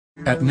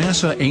At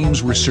NASA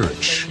Ames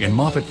Research in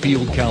Moffett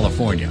Field,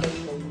 California,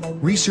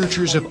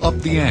 researchers have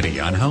upped the ante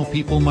on how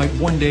people might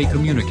one day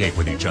communicate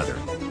with each other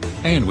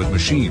and with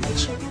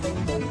machines.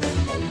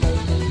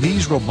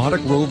 These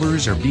robotic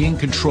rovers are being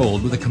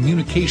controlled with a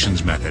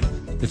communications method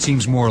that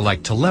seems more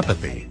like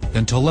telepathy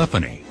than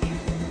telephony.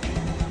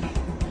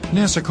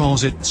 NASA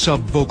calls it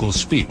subvocal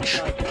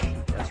speech.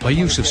 By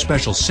use of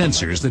special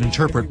sensors that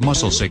interpret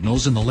muscle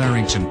signals in the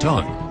larynx and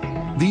tongue,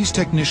 these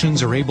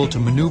technicians are able to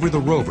maneuver the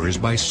rovers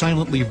by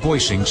silently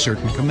voicing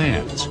certain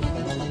commands.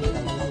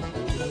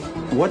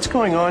 What's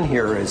going on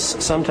here is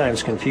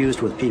sometimes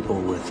confused with people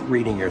with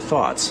reading your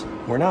thoughts.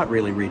 We're not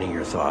really reading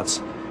your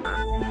thoughts.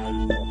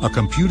 A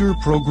computer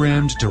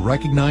programmed to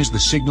recognize the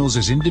signals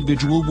as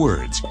individual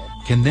words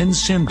can then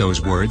send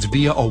those words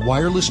via a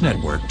wireless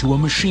network to a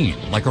machine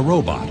like a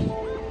robot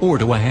or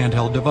to a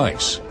handheld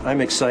device.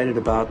 I'm excited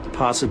about the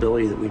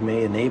possibility that we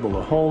may enable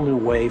a whole new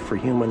way for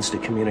humans to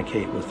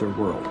communicate with their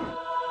world.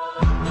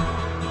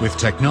 With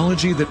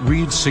technology that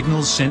reads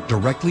signals sent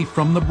directly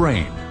from the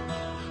brain,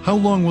 how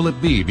long will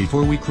it be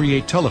before we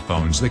create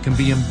telephones that can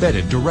be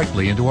embedded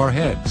directly into our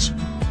heads?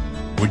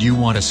 Would you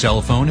want a cell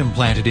phone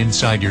implanted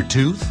inside your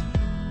tooth?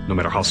 No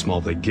matter how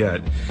small they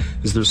get,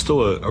 there's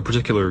still a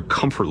particular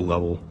comfort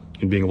level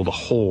in being able to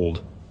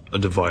hold a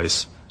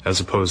device as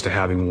opposed to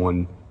having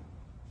one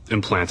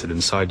implanted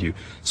inside you.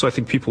 So I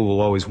think people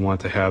will always want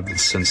to have the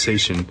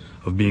sensation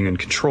of being in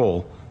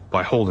control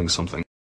by holding something.